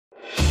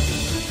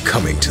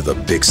Coming to the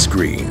big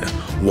screen,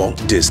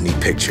 Walt Disney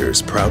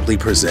Pictures proudly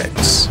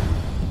presents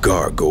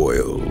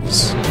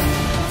Gargoyles.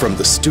 From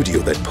the studio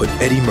that put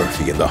Eddie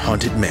Murphy in the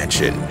Haunted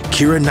Mansion,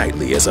 Keira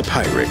Knightley as a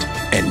pirate,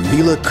 and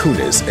Mila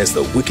Kunis as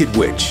the Wicked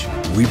Witch,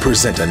 we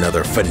present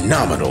another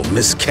phenomenal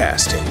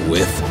miscasting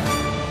with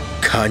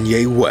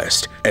Kanye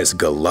West as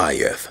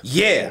Goliath.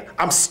 Yeah,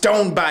 I'm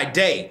stoned by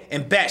day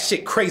and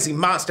batshit crazy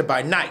monster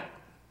by night.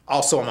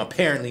 Also, I'm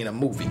apparently in a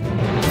movie.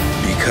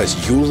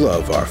 Because you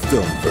love our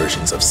film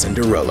versions of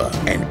Cinderella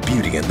and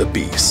Beauty and the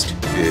Beast.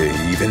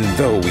 Even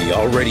though we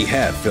already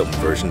have film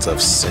versions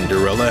of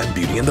Cinderella and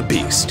Beauty and the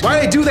Beast. Why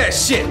they do that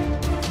shit?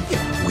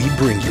 We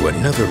bring you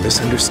another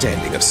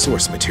misunderstanding of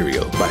source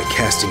material by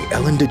casting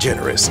Ellen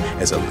DeGeneres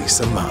as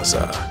Elisa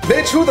Maza.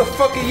 Bitch, who the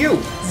fuck are you?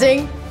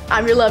 Zing,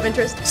 I'm your love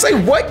interest. Say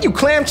what, you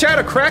clam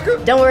chowder cracker?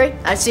 Don't worry,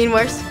 I've seen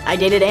worse. I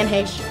dated Anne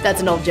Heche.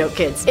 That's an old joke,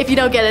 kids. If you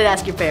don't get it,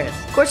 ask your parents.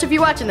 Of course, if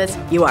you're watching this,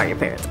 you are your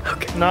parents.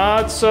 Okay.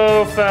 Not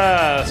so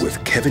fast.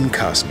 With Kevin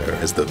Costner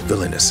as the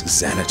villainous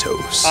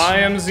Xanatos. I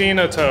am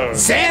Xanatos.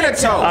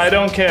 Xanatos! I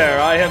don't care.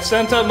 I have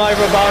sent up my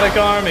robotic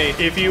army.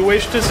 If you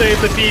wish to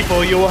save the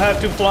people, you will have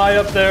to fly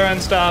up there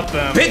and stop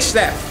them. Bitch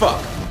that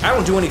fuck! I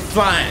don't do any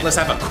flying unless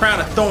I have a crown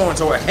of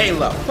thorns or a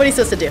halo. What are you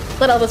supposed to do?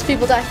 Let all those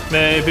people die?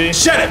 Maybe.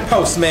 Shut it,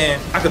 postman!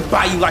 I could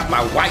buy you like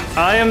my wife.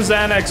 I am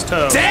Xanax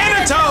Toad.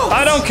 Xanatos!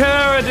 I don't care.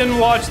 I didn't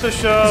watch the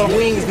show. His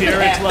wings Here need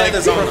to it's have like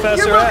feathers on them.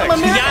 Professor You're welcome,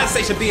 X. America.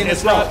 Beyonce should be in this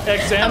It's not role.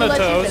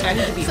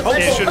 Xanatos.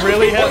 It should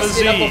really have a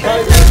Z.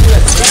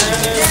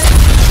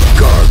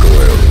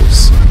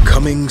 Gargoyles.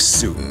 Coming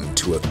soon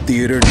to a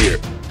theater near.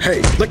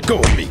 Hey, let go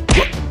of me.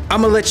 Look,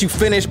 I'm gonna let you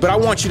finish, but I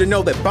want you to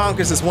know that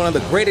Bonkers is one of the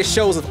greatest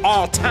shows of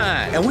all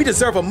time. And we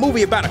deserve a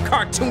movie about a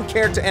cartoon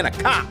character and a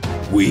cop.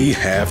 we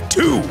have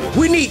two.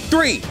 We need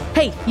 3.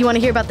 Hey, you want to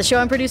hear about the show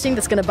I'm producing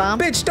that's gonna bomb?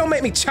 Bitch, don't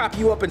make me chop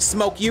you up and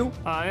smoke you.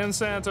 I am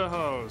Santa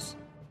Hose.